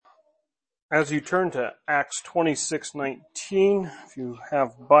As you turn to Acts 26:19, if you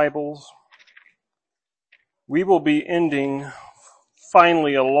have Bibles, we will be ending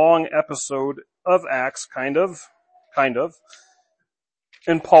finally a long episode of Acts, kind of,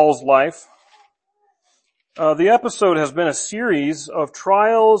 in Paul's life. The episode has been a series of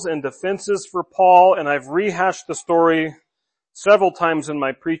trials and defenses for Paul, and I've rehashed the story several times in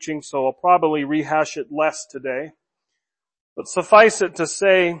my preaching, so I'll probably rehash it less today. But suffice it to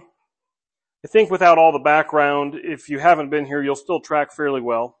say, I think without all the background, if you haven't been here, you'll still track fairly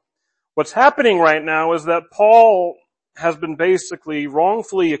well. What's happening right now is that Paul has been basically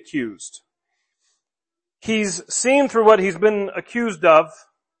wrongfully accused. He's seen through what he's been accused of,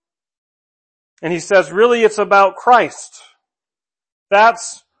 and he says, really, it's about Christ.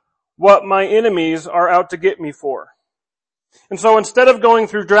 That's what my enemies are out to get me for. And so instead of going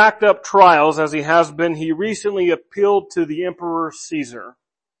through jacked up trials as he has been, he recently appealed to the Emperor Caesar.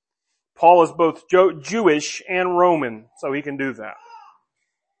 Paul is both Jewish and Roman, so he can do that.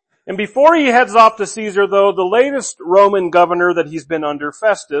 And before he heads off to Caesar, though, the latest Roman governor that he's been under,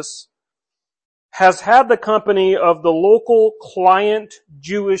 Festus, has had the company of the local client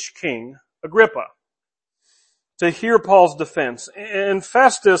Jewish king, Agrippa, to hear Paul's defense. And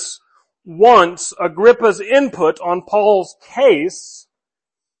Festus wants Agrippa's input on Paul's case,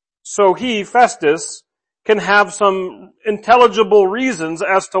 so he, Festus, can have some intelligible reasons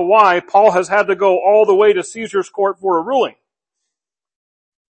as to why Paul has had to go all the way to Caesar's court for a ruling.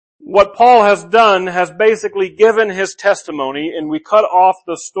 What Paul has done has basically given his testimony, and we cut off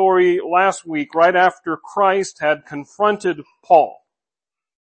the story last week right after Christ had confronted Paul.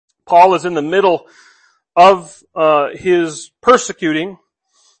 Paul is in the middle of his persecuting,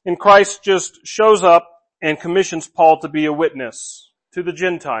 and Christ just shows up and commissions Paul to be a witness to the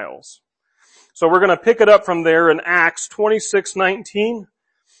Gentiles. So we're going to pick it up from there in Acts 26:19.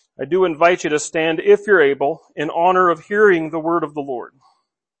 I do invite you to stand, if you're able, in honor of hearing the word of the Lord.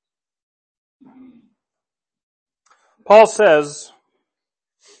 Paul says,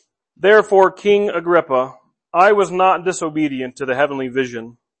 "Therefore, King Agrippa, I was not disobedient to the heavenly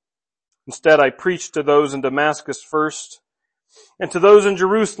vision. Instead, I preached to those in Damascus first, and to those in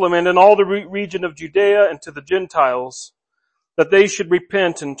Jerusalem and in all the region of Judea, and to the Gentiles, that they should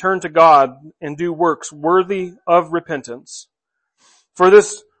repent and turn to God and do works worthy of repentance. For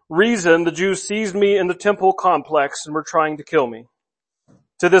this reason, the Jews seized me in the temple complex and were trying to kill me.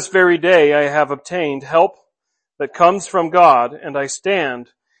 To this very day, I have obtained help that comes from God, and I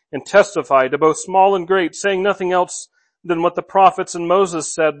stand and testify to both small and great, saying nothing else than what the prophets and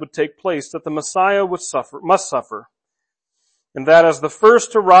Moses said would take place, that the Messiah must suffer, and that as the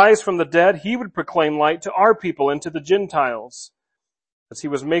first to rise from the dead, he would proclaim light to our people and to the Gentiles." As he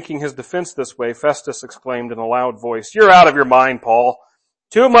was making his defense this way, Festus exclaimed in a loud voice, "You're out of your mind, Paul.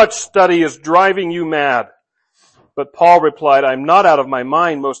 Too much study is driving you mad." But Paul replied, "I'm not out of my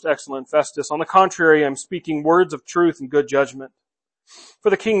mind, most excellent Festus. On the contrary, I'm speaking words of truth and good judgment. For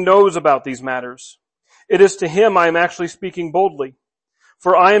the king knows about these matters. It is to him I am actually speaking boldly.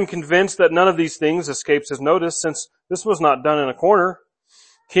 For I am convinced that none of these things escapes his notice, since this was not done in a corner.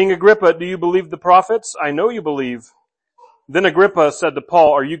 King Agrippa, do you believe the prophets? I know you believe." Then Agrippa said to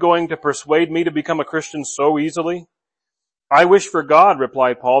Paul, "Are you going to persuade me to become a Christian so easily?" "I wish for God,"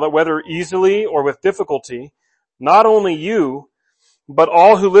 replied Paul, "that whether easily or with difficulty, not only you, but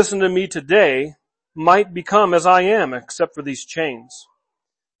all who listen to me today might become as I am, except for these chains."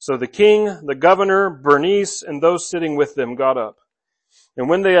 So the king, the governor, Bernice, and those sitting with them got up. And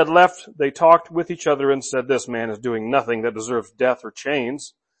when they had left, they talked with each other and said, "This man is doing nothing that deserves death or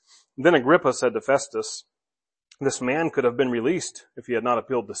chains." Then Agrippa said to Festus, "This man could have been released if he had not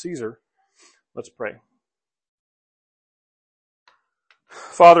appealed to Caesar." Let's pray.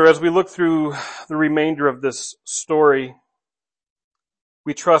 Father, as we look through the remainder of this story,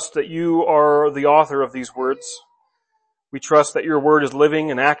 we trust that you are the author of these words. We trust that your word is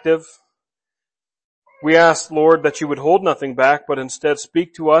living and active. We ask, Lord, that you would hold nothing back, but instead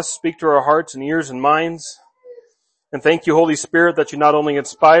speak to us, speak to our hearts and ears and minds. And thank you, Holy Spirit, that you not only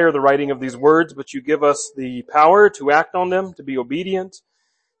inspire the writing of these words, but you give us the power to act on them, to be obedient,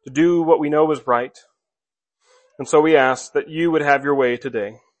 to do what we know is right. And so we ask that you would have your way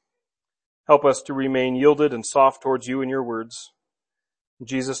today. Help us to remain yielded and soft towards you and your words. In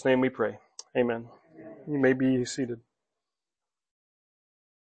Jesus' name we pray. Amen. You may be seated.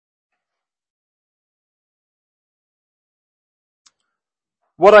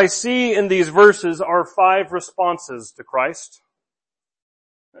 What I see in these verses are 5 responses to Christ.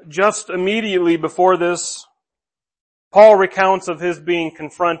 Just immediately before this, Paul recounts of his being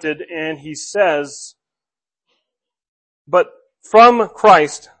confronted, and he says, "But from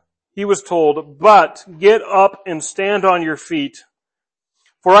Christ, he was told, "But get up and stand on your feet,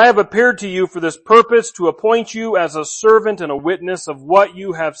 for I have appeared to you for this purpose, to appoint you as a servant and a witness of what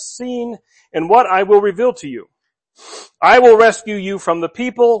you have seen and what I will reveal to you. I will rescue you from the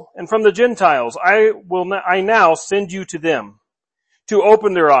people and from the Gentiles. I now send you to them to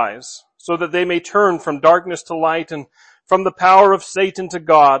open their eyes so that they may turn from darkness to light and from the power of Satan to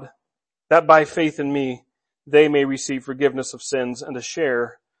God, that by faith in me they may receive forgiveness of sins and a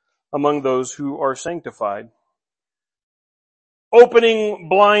share among those who are sanctified." Opening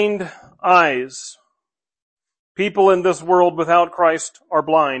blind eyes. People in this world without Christ are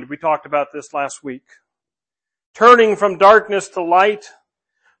blind. We talked about this last week. Turning from darkness to light,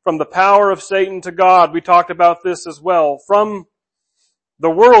 from the power of Satan to God. We talked about this as well. From the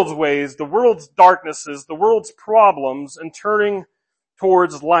world's ways, the world's darknesses, the world's problems, and turning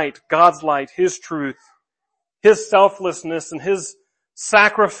towards light, God's light, His truth, His selflessness, and His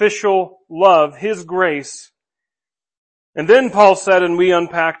sacrificial love, His grace. And then Paul said, and we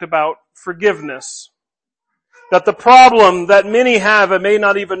unpacked about forgiveness, that the problem that many have and may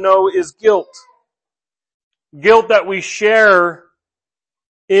not even know is guilt. Guilt that we share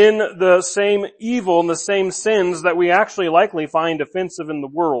in the same evil and the same sins that we actually likely find offensive in the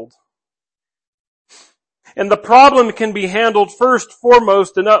world. And the problem can be handled first,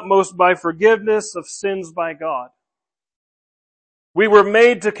 foremost, and utmost by forgiveness of sins by God. We were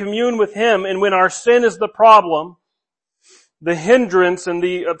made to commune with Him, and when our sin is the problem, the hindrance and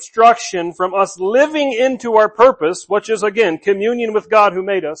the obstruction from us living into our purpose, which is again communion with God who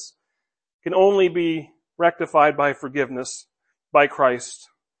made us, can only be rectified by forgiveness by Christ.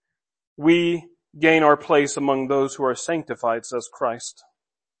 We gain our place among those who are sanctified, says Christ.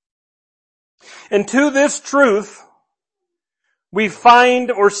 And to this truth, we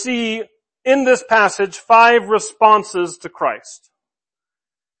find or see in this passage 5 responses to Christ.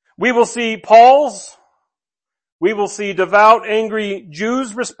 We will see Paul's, we will see Devout Angry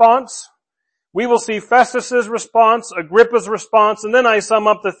Jews' response, we will see Festus's response, Agrippa's response, and then I sum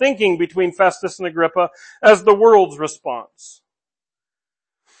up the thinking between Festus and Agrippa as the world's response.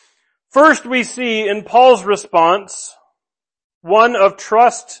 First, we see in Paul's response one of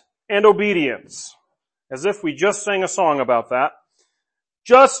trust and obedience, as if we just sang a song about that.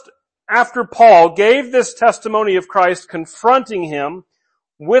 Just after Paul gave this testimony of Christ, confronting him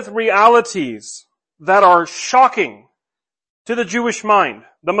with realities that are shocking to the Jewish mind,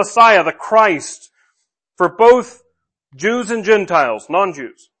 the Messiah, the Christ, for both Jews and Gentiles,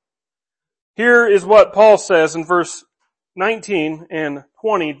 non-Jews. Here is what Paul says in verse 19 and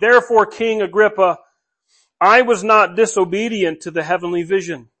 20. "Therefore, King Agrippa, I was not disobedient to the heavenly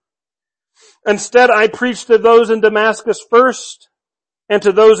vision. Instead, I preached to those in Damascus first, and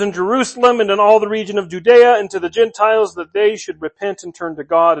to those in Jerusalem and in all the region of Judea, and to the Gentiles, that they should repent and turn to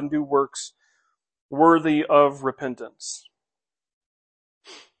God and do works worthy of repentance."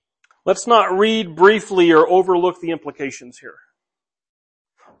 Let's not read briefly or overlook the implications here.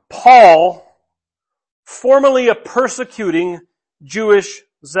 Paul, formerly a persecuting Jewish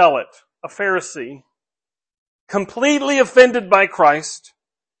zealot, a Pharisee, completely offended by Christ,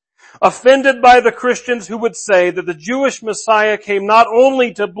 offended by the Christians who would say that the Jewish Messiah came not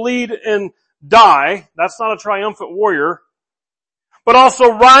only to bleed and die, that's not a triumphant warrior, but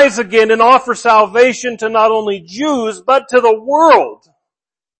also rise again and offer salvation to not only Jews, but to the world,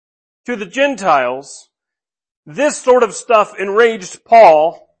 to the Gentiles. This sort of stuff enraged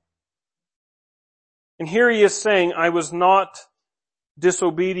Paul. And here he is saying, I was not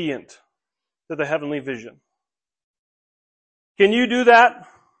disobedient to the heavenly vision. Can you do that?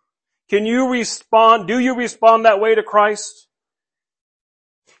 Can you respond? Do you respond that way to Christ?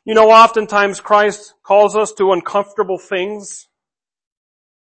 You know, oftentimes Christ calls us to uncomfortable things.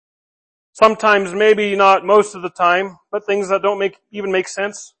 Sometimes, maybe not most of the time, but things that don't even make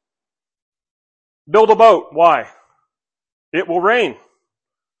sense. Build a boat. Why? It will rain.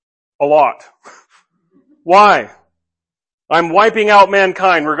 A lot. Why? I'm wiping out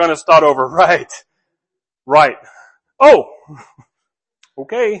mankind. We're going to start over. Right. Oh.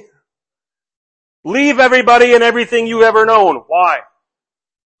 Okay. Leave everybody and everything you've ever known. Why?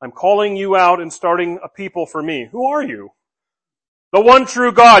 I'm calling you out and starting a people for me. Who are you? The one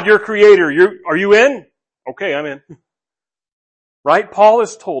true God, your creator. Are you in? Okay, I'm in. Right? Paul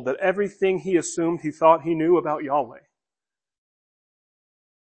is told that everything he assumed he thought he knew about Yahweh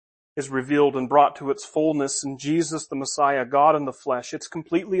is revealed and brought to its fullness in Jesus the Messiah, God in the flesh. It's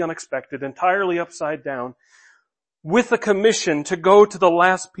completely unexpected, entirely upside down, with a commission to go to the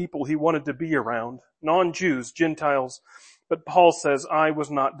last people he wanted to be around, non-Jews, Gentiles. But Paul says, I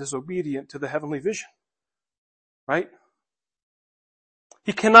was not disobedient to the heavenly vision. Right?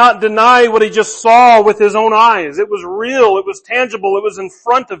 He cannot deny what he just saw with his own eyes. It was real, it was tangible, it was in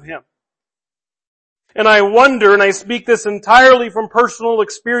front of him. And I wonder, and I speak this entirely from personal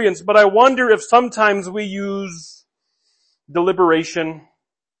experience, but I wonder if sometimes we use deliberation,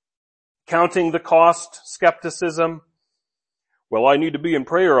 counting the cost, skepticism. Well, I need to be in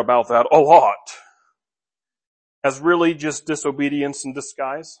prayer about that a lot. As really just disobedience in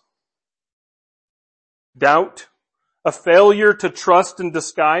disguise. Doubt. A failure to trust in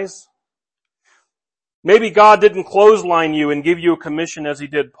disguise. Maybe God didn't clothesline you and give you a commission as he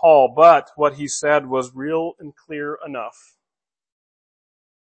did Paul, but what he said was real and clear enough.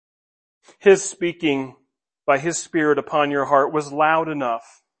 His speaking by his Spirit upon your heart was loud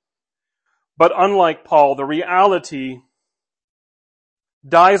enough. But unlike Paul, the reality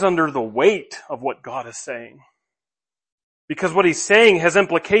dies under the weight of what God is saying. Because what he's saying has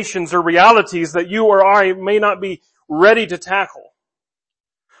implications or realities that you or I may not be ready to tackle.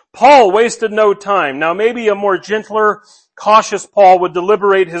 Paul wasted no time. Now maybe a more gentler, cautious Paul would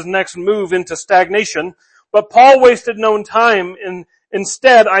deliberate his next move into stagnation, but Paul wasted no time.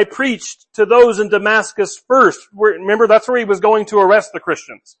 Instead, I preached to those in Damascus first. Remember, that's where he was going to arrest the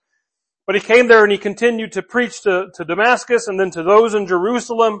Christians. But he came there and he continued to preach to Damascus and then to those in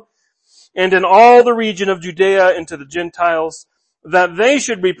Jerusalem and in all the region of Judea and to the Gentiles, that they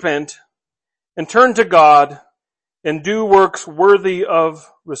should repent and turn to God and do works worthy of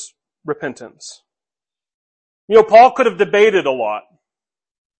repentance. You know, Paul could have debated a lot.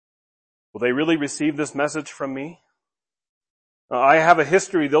 Will they really receive this message from me? I have a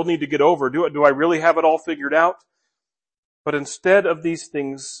history they'll need to get over. Do I really have it all figured out? But instead of these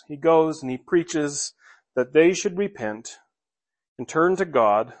things, he goes and he preaches that they should repent and turn to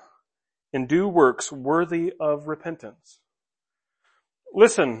God and do works worthy of repentance.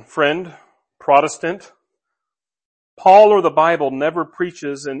 Listen, friend, Protestant, Paul or the Bible never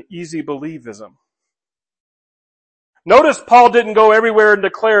preaches an easy believism. Notice Paul didn't go everywhere and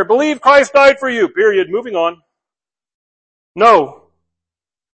declare, believe Christ died for you, period, moving on. No.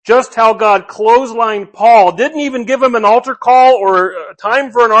 Just how God clotheslined Paul, didn't even give him an altar call or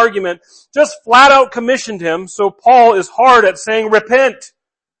time for an argument, just flat out commissioned him, so Paul is hard at saying, repent,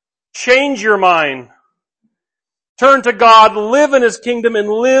 change your mind, turn to God, live in his kingdom, and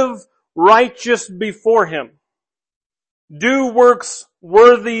live righteous before him. Do works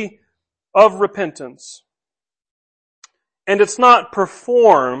worthy of repentance. And it's not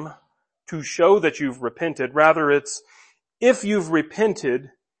perform to show that you've repented. Rather, it's if you've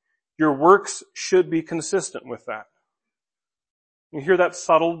repented, your works should be consistent with that. You hear that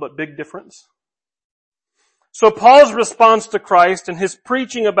subtle but big difference? So Paul's response to Christ and his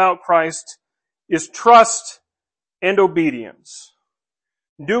preaching about Christ is trust and obedience.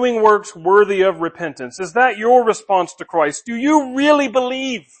 Doing works worthy of repentance. Is that your response to Christ? Do you really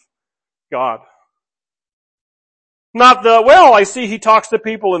believe God? Not well, I see he talks to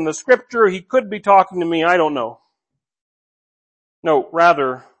people in the scripture. He could be talking to me. I don't know. No,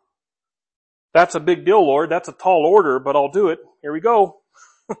 rather, that's a big deal, Lord. That's a tall order, but I'll do it. Here we go.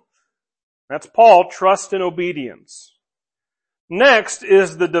 That's Paul, trust and obedience. Next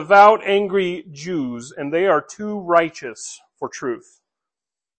is the devout, angry Jews, and they are too righteous for truth.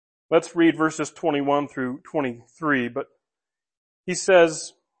 Let's read verses 21 through 23, but he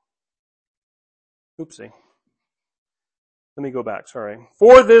says, oopsie. Let me go back, sorry.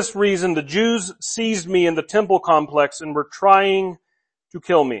 For this reason, the Jews seized me in the temple complex and were trying to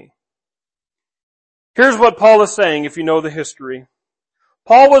kill me. Here's what Paul is saying, if you know the history.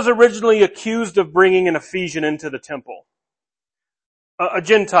 Paul was originally accused of bringing an Ephesian into the temple. A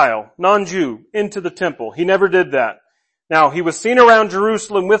Gentile, non-Jew, into the temple. He never did that. Now, he was seen around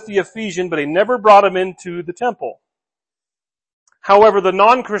Jerusalem with the Ephesian, but he never brought him into the temple. However, the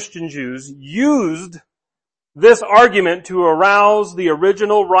non-Christian Jews used this argument to arouse the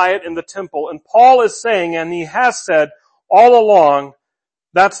original riot in the temple. And Paul is saying, and he has said all along,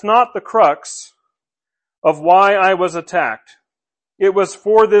 that's not the crux of why I was attacked. It was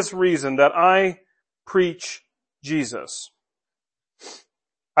for this reason that I preach Jesus.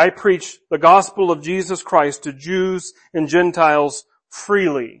 I preach the gospel of Jesus Christ to Jews and Gentiles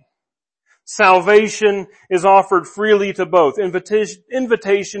freely. Salvation is offered freely to both.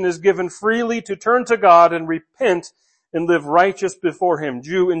 Invitation is given freely to turn to God and repent and live righteous before Him,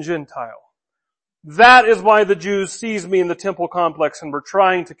 Jew and Gentile. That is why the Jews seized me in the temple complex and were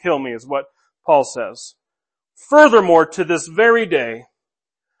trying to kill me, is what Paul says. Furthermore, to this very day,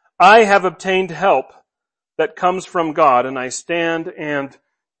 I have obtained help that comes from God, and I stand and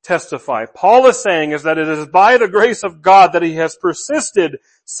testify. Paul is saying is that it is by the grace of God that he has persisted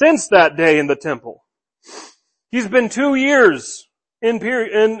since that day in the temple. He's been 2 years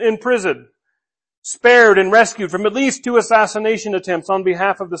in prison, spared and rescued from at least 2 assassination attempts on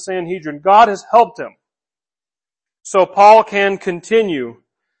behalf of the Sanhedrin. God has helped him. So Paul can continue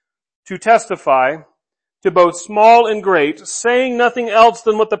to testify to both small and great, saying nothing else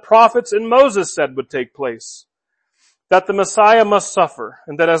than what the prophets and Moses said would take place. That the Messiah must suffer,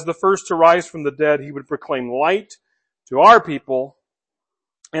 and that as the first to rise from the dead, he would proclaim light to our people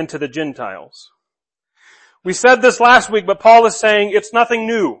and to the Gentiles. We said this last week, but Paul is saying it's nothing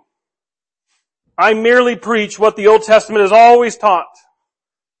new. I merely preach what the Old Testament has always taught.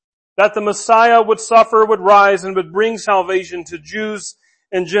 That the Messiah would suffer, would rise, and would bring salvation to Jews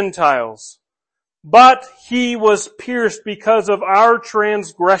and Gentiles. But he was pierced because of our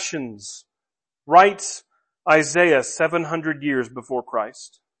transgressions, writes Isaiah 700 years before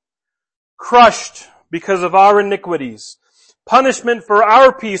Christ. Crushed because of our iniquities. Punishment for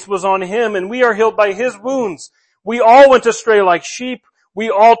our peace was on him, and we are healed by his wounds. We all went astray like sheep. We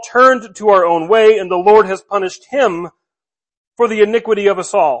all turned to our own way, and the Lord has punished him for the iniquity of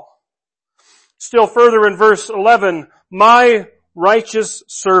us all. Still further in verse 11, my righteous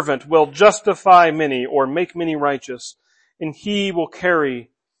servant will justify many or make many righteous, and he will carry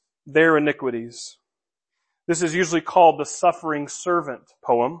their iniquities. This is usually called the suffering servant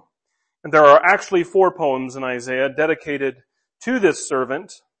poem. And there are actually 4 poems in Isaiah dedicated to this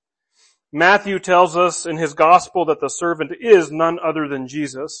servant. Matthew tells us in his gospel that the servant is none other than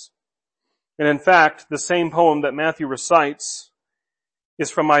Jesus. And in fact, the same poem that Matthew recites is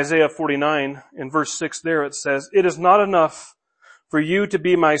from Isaiah 49. In verse 6 there it says, it is not enough for you to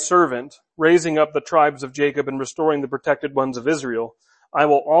be my servant, raising up the tribes of Jacob and restoring the protected ones of Israel. I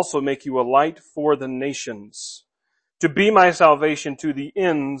will also make you a light for the nations, to be my salvation to the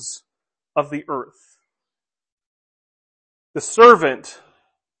ends of the earth. The servant,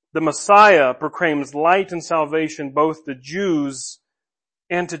 the Messiah, proclaims light and salvation both to Jews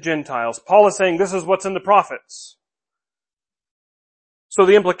and to Gentiles. Paul is saying this is what's in the prophets. So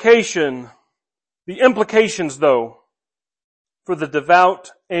the implications though, for the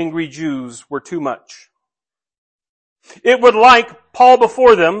devout, angry Jews were too much. It would, like Paul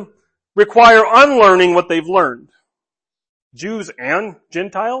before them, require unlearning what they've learned. Jews and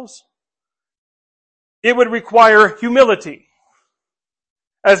Gentiles. It would require humility.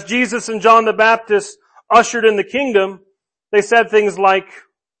 As Jesus and John the Baptist ushered in the kingdom, they said things like,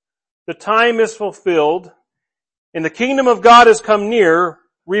 the time is fulfilled, and the kingdom of God has come near,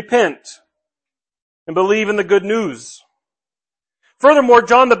 repent, and believe in the good news. Furthermore,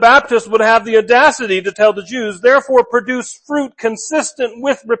 John the Baptist would have the audacity to tell the Jews, therefore produce fruit consistent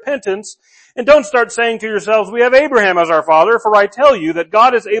with repentance, and don't start saying to yourselves, we have Abraham as our father, for I tell you that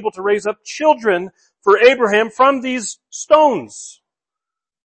God is able to raise up children for Abraham from these stones.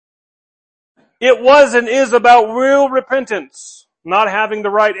 It was and is about real repentance, not having the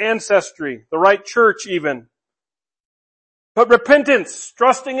right ancestry, the right church even. But repentance,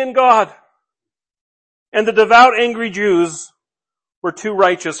 trusting in God. And the devout, angry Jews were too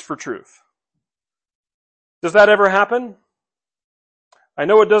righteous for truth. Does that ever happen? I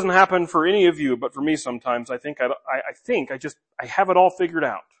know it doesn't happen for any of you, but for me sometimes I think I have it all figured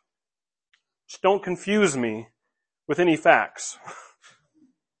out. Just don't confuse me with any facts.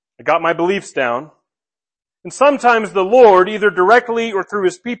 I got my beliefs down. And sometimes the Lord, either directly or through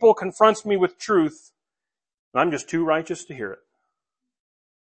his people, confronts me with truth, and I'm just too righteous to hear it.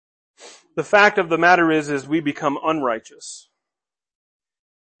 The fact of the matter is we become unrighteous.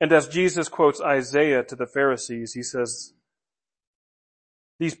 And as Jesus quotes Isaiah to the Pharisees, he says,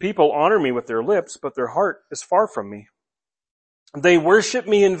 these people honor me with their lips, but their heart is far from me. They worship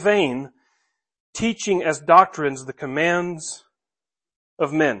me in vain, teaching as doctrines the commands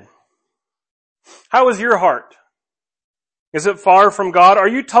of men. How is your heart? Is it far from God? Are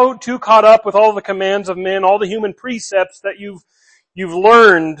you too caught up with all the commands of men, all the human precepts that you've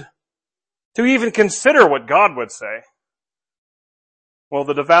learned to even consider what God would say? Well,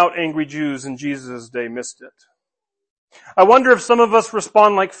 the devout, angry Jews in Jesus' day missed it. I wonder if some of us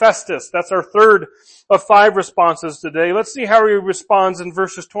respond like Festus. That's our third of 5 responses today. Let's see how he responds in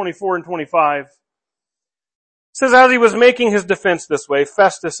verses 24 and 25. It says, as he was making his defense this way,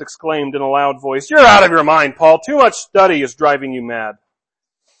 Festus exclaimed in a loud voice, you're out of your mind, Paul. Too much study is driving you mad.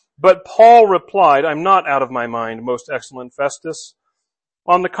 But Paul replied, I'm not out of my mind, most excellent Festus.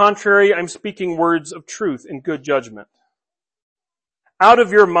 On the contrary, I'm speaking words of truth in good judgment. Out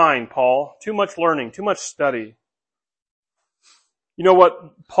of your mind, Paul. Too much learning, too much study. You know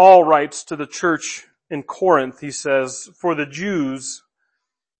what Paul writes to the church in Corinth? He says, for the Jews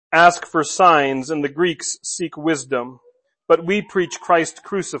ask for signs and the Greeks seek wisdom, but we preach Christ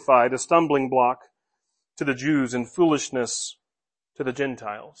crucified, a stumbling block to the Jews and foolishness to the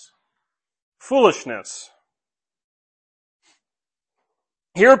Gentiles. Foolishness.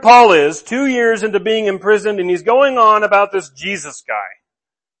 Here Paul is, 2 years into being imprisoned, and he's going on about this Jesus guy.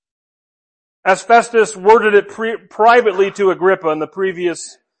 As Festus worded it privately to Agrippa in the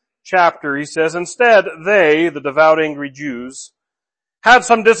previous chapter, he says, instead, they, the devout angry Jews, had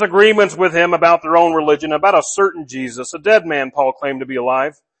some disagreements with him about their own religion, about a certain Jesus, a dead man Paul claimed to be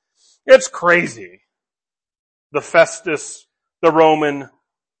alive. It's crazy. The Festus, the Roman,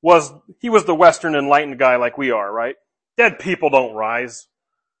 he was the Western enlightened guy like we are, right? Dead people don't rise.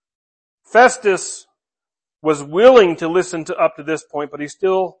 Festus was willing to listen to up to this point, but he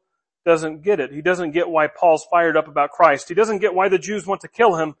still doesn't get it. He doesn't get why Paul's fired up about Christ. He doesn't get why the Jews want to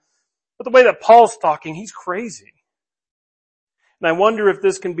kill him. But the way that Paul's talking, he's crazy. And I wonder if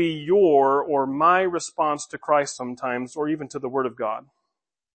this can be your or my response to Christ sometimes, or even to the Word of God.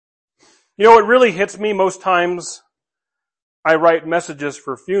 You know, it really hits me most times. I write messages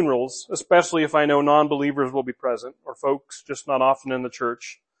for funerals, especially if I know non-believers will be present, or folks just not often in the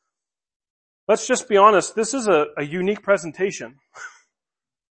church. Let's just be honest, this is a unique presentation.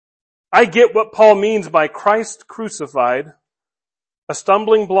 I get what Paul means by Christ crucified, a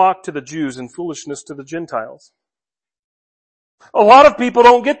stumbling block to the Jews and foolishness to the Gentiles. A lot of people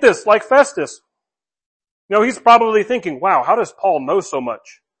don't get this, like Festus. You know, he's probably thinking, wow, how does Paul know so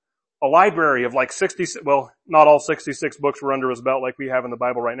much? A library of like 66, well, not all 66 books were under his belt like we have in the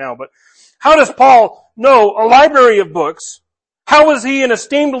Bible right now, but how does Paul know a library of books? How is he an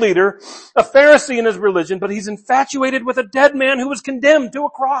esteemed leader, a Pharisee in his religion, but he's infatuated with a dead man who was condemned to a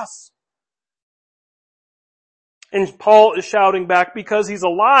cross? And Paul is shouting back because he's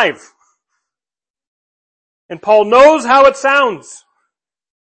alive. And Paul knows how it sounds.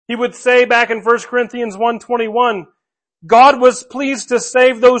 He would say back in 1 Corinthians 1:21, God was pleased to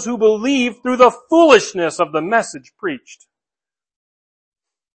save those who believe through the foolishness of the message preached.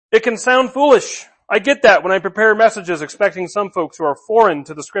 It can sound foolish. I get that when I prepare messages expecting some folks who are foreign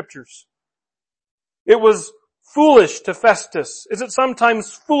to the scriptures. It was foolish to Festus. Is it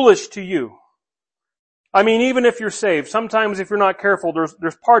sometimes foolish to you? I mean, even if you're saved, sometimes if you're not careful,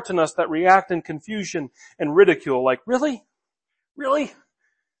 there's parts in us that react in confusion and ridicule, like, really? Really?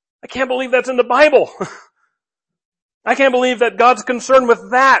 I can't believe that's in the Bible. I can't believe that God's concerned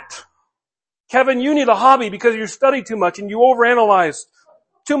with that. Kevin, you need a hobby because you study too much and you overanalyzed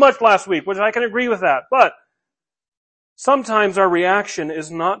too much last week, which I can agree with that. But sometimes our reaction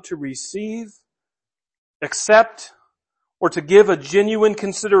is not to receive, accept, or to give a genuine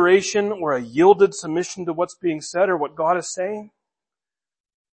consideration or a yielded submission to what's being said or what God is saying.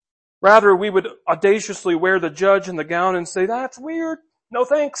 Rather, we would audaciously wear the judge and the gown and say, that's weird. No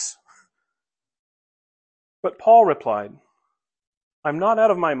thanks. But Paul replied, I'm not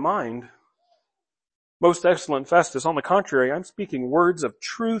out of my mind. Most excellent Festus, on the contrary, I'm speaking words of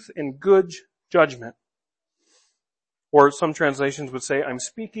truth and good judgment. Or some translations would say, I'm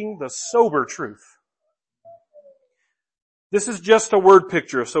speaking the sober truth. This is just a word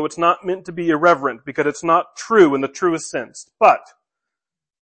picture, so it's not meant to be irreverent because it's not true in the truest sense. But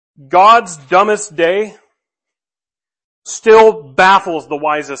God's dumbest day still baffles the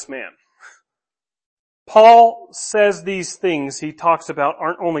wisest man. Paul says these things he talks about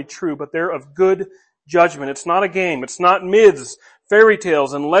aren't only true, but they're of good judgment. It's not a game. It's not myths, fairy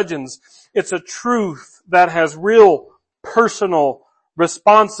tales, and legends. It's a truth that has real, personal,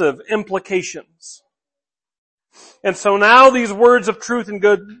 responsive implications. And so now with these words of truth and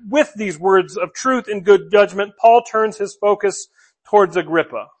good judgment, Paul turns his focus towards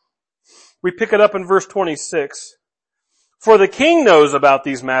Agrippa. We pick it up in verse 26. For the king knows about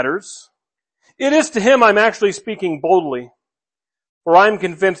these matters. It is to him I'm actually speaking boldly. For I am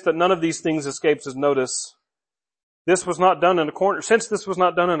convinced that none of these things escapes his notice. This was not done in a corner. Since this was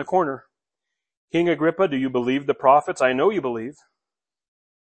not done in a corner. King Agrippa, do you believe the prophets? I know you believe.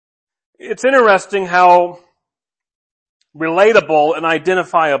 It's interesting how relatable and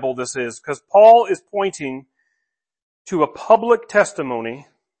identifiable this is, because Paul is pointing to a public testimony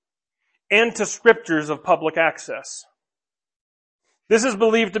and to scriptures of public access. This is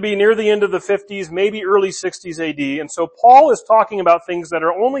believed to be near the end of the 50s, maybe early 60s AD, and so Paul is talking about things that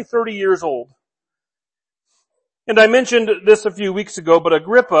are only 30 years old. And I mentioned this a few weeks ago, but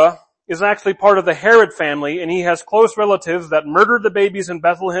Agrippa is actually part of the Herod family, and he has close relatives that murdered the babies in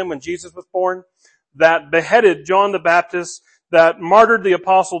Bethlehem when Jesus was born, that beheaded John the Baptist, that martyred the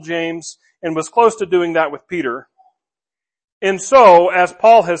Apostle James, and was close to doing that with Peter. And so, as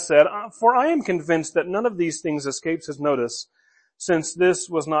Paul has said, for I am convinced that none of these things escapes his notice, since this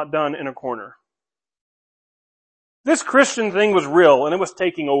was not done in a corner. This Christian thing was real, and it was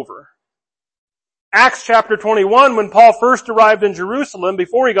taking over. Acts chapter 21, when Paul first arrived in Jerusalem,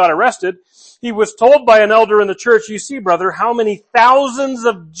 before he got arrested, he was told by an elder in the church, you see, brother, how many thousands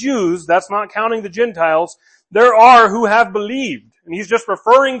of Jews, that's not counting the Gentiles, there are who have believed. And he's just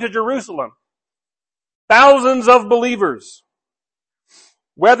referring to Jerusalem. Thousands of believers.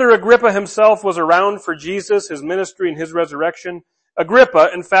 Whether Agrippa himself was around for Jesus, his ministry, and his resurrection,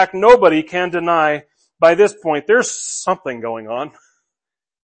 Agrippa, in fact, nobody can deny by this point, there's something going on.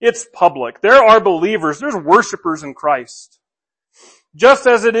 It's public. There are believers. There's worshipers in Christ. Just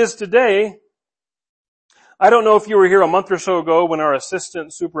as it is today, I don't know if you were here a month or so ago when our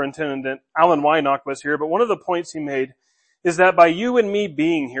assistant superintendent, Alan Wynock, was here, but one of the points he made is that by you and me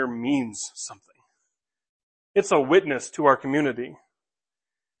being here means something. It's a witness to our community.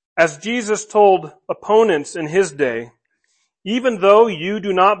 As Jesus told opponents in his day, even though you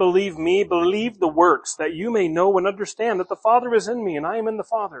do not believe me, believe the works, that you may know and understand that the Father is in me and I am in the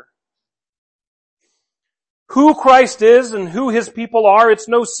Father. Who Christ is and who his people are, it's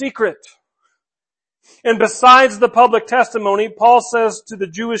no secret. And besides the public testimony, Paul says to the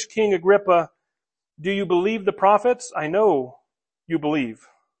Jewish king Agrippa, do you believe the prophets? I know you believe.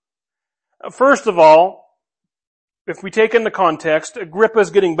 First of all, if we take in the context, Agrippa is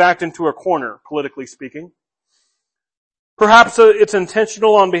getting backed into a corner, politically speaking. Perhaps it's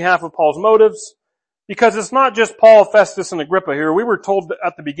intentional on behalf of Paul's motives, because it's not just Paul, Festus, and Agrippa here. We were told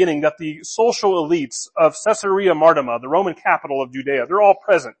at the beginning that the social elites of Caesarea Maritima, the Roman capital of Judea, they're all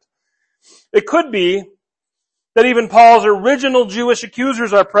present. It could be that even Paul's original Jewish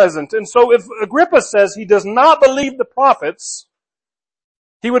accusers are present. And so if Agrippa says he does not believe the prophets,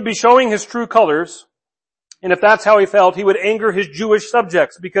 he would be showing his true colors. And if that's how he felt, he would anger his Jewish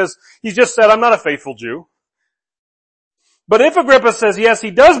subjects because he's just said, I'm not a faithful Jew. But if Agrippa says, yes,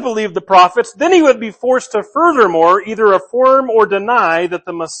 he does believe the prophets, then he would be forced to furthermore either affirm or deny that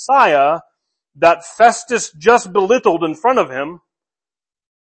the Messiah that Festus just belittled in front of him,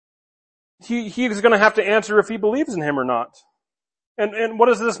 he's going to have to answer if he believes in him or not. And what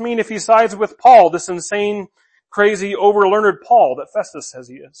does this mean if he sides with Paul, this insane, crazy, over-learned Paul that Festus says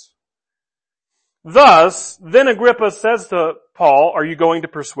he is? Thus, then Agrippa says to Paul, are you going to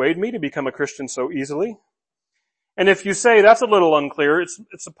persuade me to become a Christian so easily? And if you say that's a little unclear, it's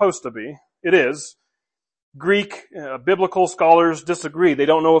supposed to be. It is. Greek, biblical scholars disagree. They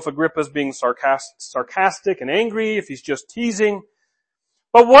don't know if Agrippa's being sarcastic and angry, if he's just teasing.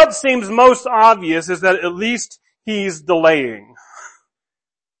 But what seems most obvious is that at least he's delaying.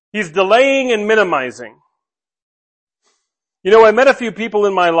 He's delaying and minimizing. You know, I met a few people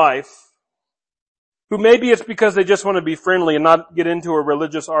in my life who maybe it's because they just want to be friendly and not get into a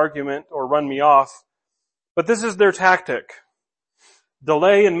religious argument or run me off. But this is their tactic.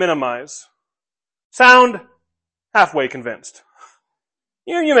 Delay and minimize. Sound halfway convinced.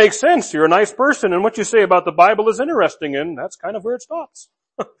 You make sense. You're a nice person, and what you say about the Bible is interesting, and that's kind of where it stops.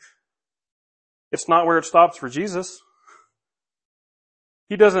 It's not where it stops for Jesus.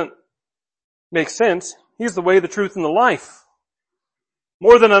 He doesn't make sense. He's the way, the truth, and the life.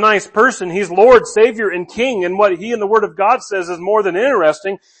 More than a nice person, he's Lord, Savior, and King, and what he and the Word of God says is more than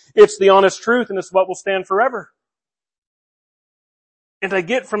interesting. It's the honest truth, and it's what will stand forever. And I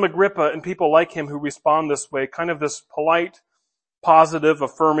get from Agrippa and people like him who respond this way, kind of this polite, positive,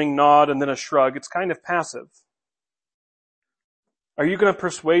 affirming nod and then a shrug. It's kind of passive. Are you going to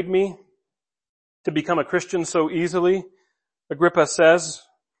persuade me to become a Christian so easily? Agrippa says,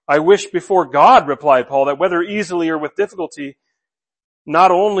 I wish before God, replied Paul, that whether easily or with difficulty,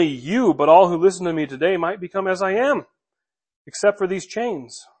 not only you, but all who listen to me today might become as I am, except for these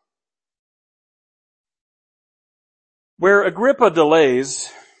chains. Where Agrippa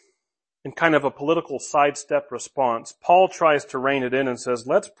delays in kind of a political sidestep response, Paul tries to rein it in and says,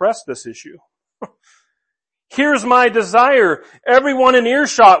 let's press this issue. Here's my desire. Everyone in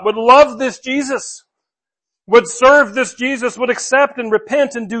earshot would love this Jesus, would serve this Jesus, would accept and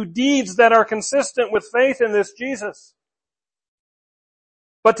repent and do deeds that are consistent with faith in this Jesus.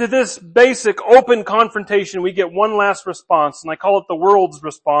 But to this basic open confrontation, we get one last response, and I call it the world's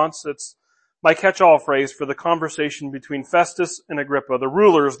response. It's my catch-all phrase for the conversation between Festus and Agrippa, the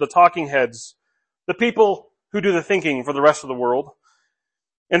rulers, the talking heads, the people who do the thinking for the rest of the world.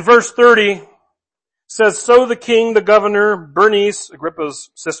 In verse 30 says, so the king, the governor, Bernice,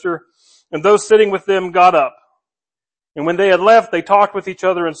 Agrippa's sister, and those sitting with them got up. And when they had left, they talked with each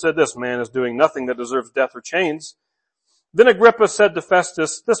other and said, this man is doing nothing that deserves death or chains. Then Agrippa said to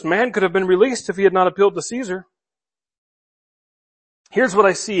Festus, this man could have been released if he had not appealed to Caesar. Here's what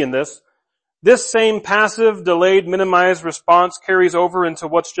I see in this. This same passive, delayed, minimized response carries over into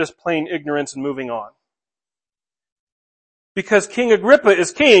what's just plain ignorance and moving on. Because King Agrippa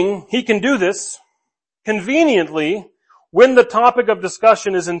is king, he can do this. Conveniently, when the topic of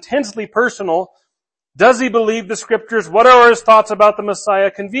discussion is intensely personal, does he believe the scriptures? What are his thoughts about the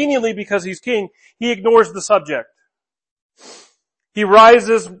Messiah? Conveniently, because he's king, he ignores the subject. He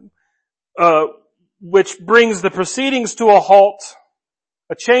rises, which brings the proceedings to a halt,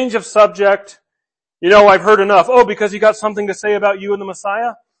 a change of subject. I've heard enough. Oh, because he got something to say about you and the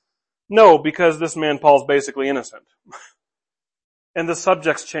Messiah? No, because this man Paul's basically innocent. And the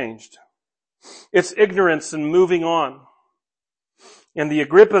subject's changed. It's ignorance and moving on. And the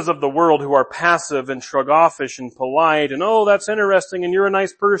Agrippas of the world who are passive and shrug-offish and polite and, oh, that's interesting and you're a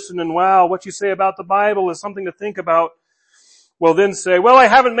nice person and wow, what you say about the Bible is something to think about, will then say, well, I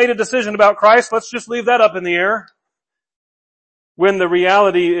haven't made a decision about Christ, let's just leave that up in the air. When the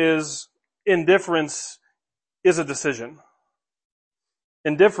reality is indifference is a decision.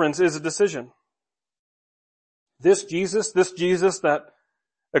 Indifference is a decision. This Jesus that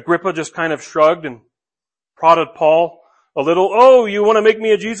Agrippa just kind of shrugged and prodded Paul a little, oh, you want to make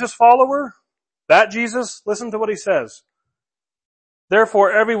me a Jesus follower? That Jesus? Listen to what he says.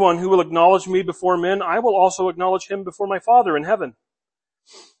 Therefore, everyone who will acknowledge me before men, I will also acknowledge him before my Father in heaven.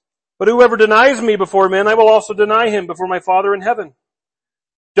 But whoever denies me before men, I will also deny him before my Father in heaven.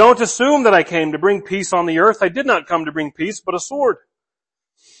 Don't assume that I came to bring peace on the earth. I did not come to bring peace, but a sword.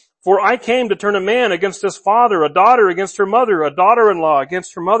 For I came to turn a man against his father, a daughter against her mother, a daughter-in-law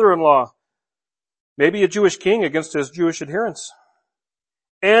against her mother-in-law, maybe a Jewish king against his Jewish adherents,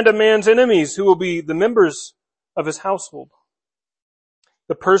 and a man's enemies who will be the members of his household.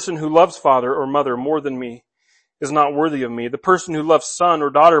 The person who loves father or mother more than me is not worthy of me. The person who loves son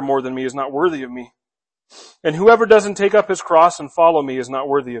or daughter more than me is not worthy of me. And whoever doesn't take up his cross and follow me is not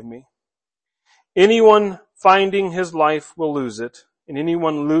worthy of me. Anyone finding his life will lose it, and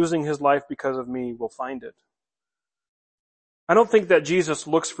anyone losing his life because of me will find it. I don't think that Jesus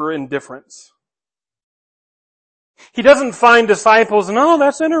looks for indifference. He doesn't find disciples and, oh,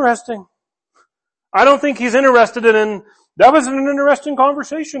 that's interesting. I don't think he's interested in, that was an interesting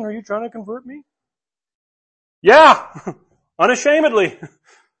conversation. Are you trying to convert me? Yeah, unashamedly.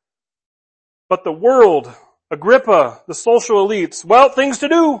 But the world, Agrippa, the social elites, well, things to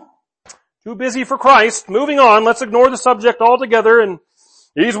do. Too busy for Christ. Moving on, let's ignore the subject altogether, and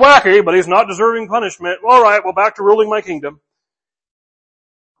he's wacky, but he's not deserving punishment. All right, well, back to ruling my kingdom.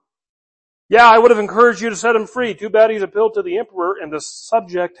 Yeah, I would have encouraged you to set him free. Too bad he's appealed to the emperor, and the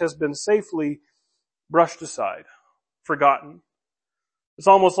subject has been safely brushed aside, forgotten. It's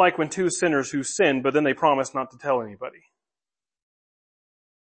almost like when two sinners who sinned, but then they promised not to tell anybody.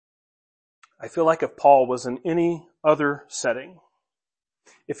 I feel like if Paul was in any other setting,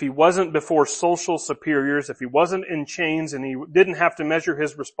 if he wasn't before social superiors, if he wasn't in chains and he didn't have to measure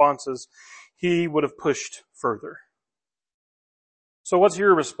his responses, he would have pushed further. So what's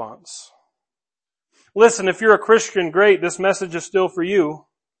your response? Listen, if you're a Christian, great, this message is still for you.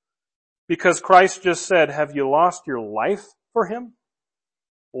 Because Christ just said, have you lost your life for him?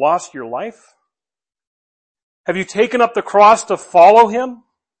 Lost your life? Have you taken up the cross to follow him?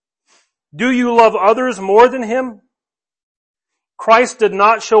 Do you love others more than him? Christ did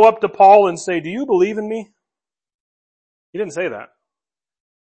not show up to Paul and say, do you believe in me? He didn't say that.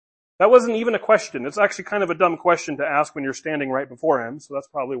 That wasn't even a question. It's actually kind of a dumb question to ask when you're standing right before him, so that's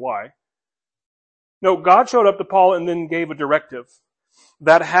probably why. No, God showed up to Paul and then gave a directive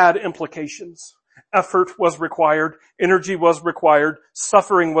that had implications. Effort was required, energy was required,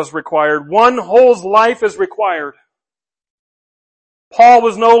 suffering was required. One whole life is required. Paul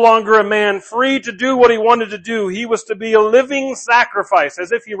was no longer a man free to do what he wanted to do. He was to be a living sacrifice,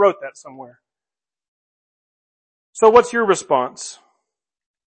 as if he wrote that somewhere. So what's your response?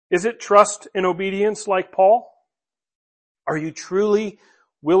 Is it trust and obedience like Paul? Are you truly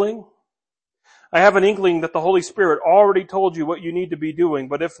willing? I have an inkling that the Holy Spirit already told you what you need to be doing,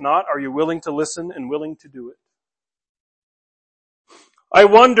 but if not, are you willing to listen and willing to do it? I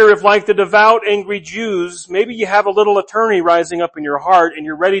wonder if, like the devout angry Jews, maybe you have a little attorney rising up in your heart and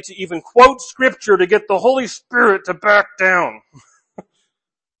you're ready to even quote scripture to get the Holy Spirit to back down.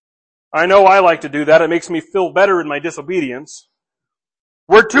 I know I like to do that. It makes me feel better in my disobedience.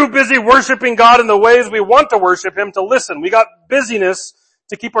 We're too busy worshiping God in the ways we want to worship him to listen. We got busyness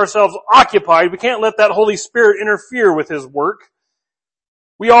to keep ourselves occupied. We can't let that Holy Spirit interfere with his work.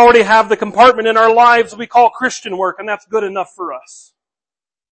 We already have the compartment in our lives we call Christian work, and that's good enough for us.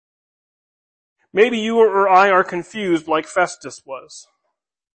 Maybe you or I are confused like Festus was.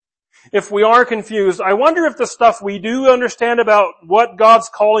 If we are confused, I wonder if the stuff we do understand about what God's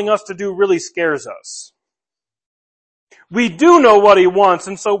calling us to do really scares us. We do know what he wants,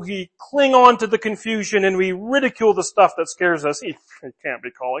 and so we cling on to the confusion and we ridicule the stuff that scares us. He can't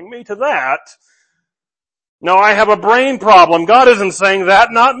be calling me to that. No, I have a brain problem. God isn't saying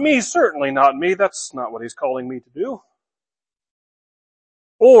that. Not me. Certainly not me. That's not what He's calling me to do.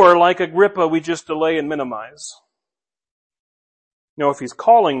 Or, like Agrippa, we just delay and minimize. If He's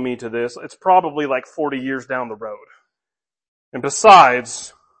calling me to this, it's probably like 40 years down the road. And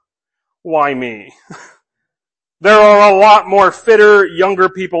besides, why me? There are a lot more fitter, younger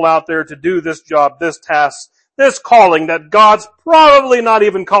people out there to do this job, this task, this calling that God's probably not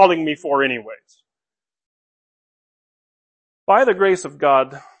even calling me for anyways. By the grace of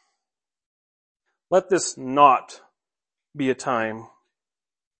God, let this not be a time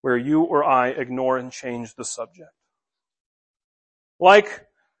where you or I ignore and change the subject. Like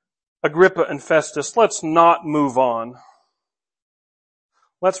Agrippa and Festus, let's not move on.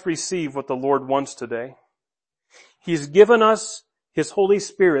 Let's receive what the Lord wants today. He's given us His Holy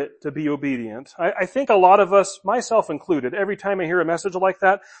Spirit to be obedient. I think a lot of us, myself included, every time I hear a message like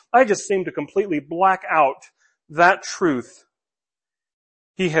that, I just seem to completely black out that truth.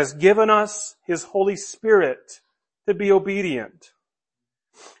 He has given us His Holy Spirit to be obedient.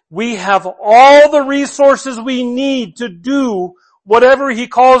 We have all the resources we need to do whatever He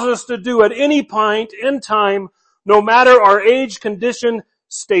calls us to do at any point in time, no matter our age, condition,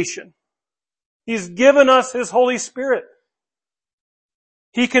 station. He's given us His Holy Spirit.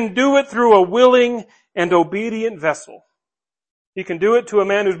 He can do it through a willing and obedient vessel. He can do it to a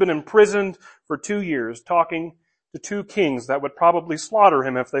man who's been imprisoned for 2 years, talking to 2 kings that would probably slaughter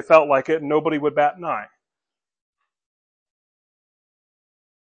him if they felt like it and nobody would bat an eye.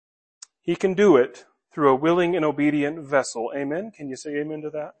 He can do it through a willing and obedient vessel. Amen? Can you say amen to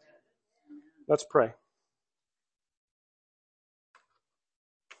that? Let's pray.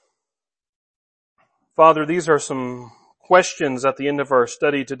 Father, these are some questions at the end of our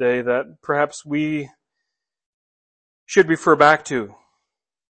study today that perhaps we should refer back to.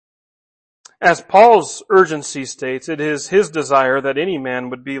 As Paul's urgency states, it is his desire that any man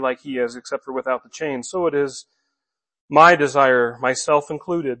would be like he is, except for without the chains. So it is my desire, myself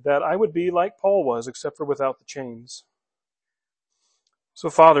included, that I would be like Paul was, except for without the chains. So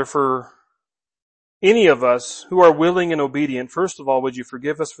Father, for any of us who are willing and obedient, first of all, would you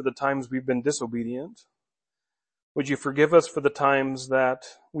forgive us for the times we've been disobedient? Would you forgive us for the times that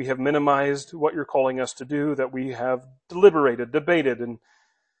we have minimized what you're calling us to do, that we have deliberated, debated, and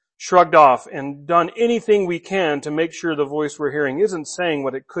shrugged off and done anything we can to make sure the voice we're hearing isn't saying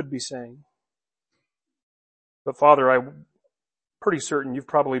what it could be saying. But Father, I'm pretty certain you've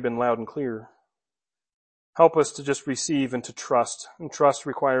probably been loud and clear. Help us to just receive and to trust. And trust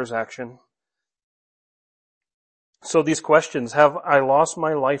requires action. So these questions, have I lost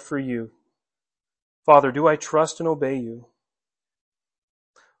my life for you? Father, do I trust and obey you?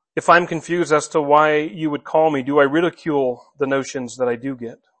 If I'm confused as to why you would call me, do I ridicule the notions that I do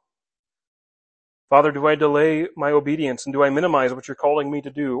get? Father, do I delay my obedience and do I minimize what you're calling me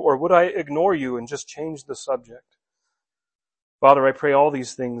to do? Or would I ignore you and just change the subject? Father, I pray all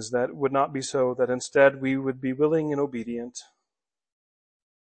these things that would not be so, that instead we would be willing and obedient.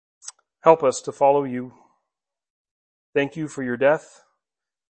 Help us to follow you. Thank you for your death,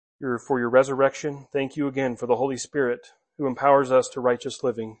 for your resurrection. Thank you again for the Holy Spirit who empowers us to righteous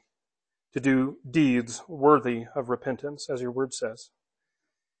living, to do deeds worthy of repentance, as your word says.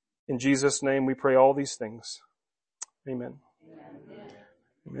 In Jesus' name we pray all these things. Amen.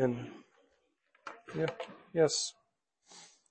 Amen. Yeah. Yes.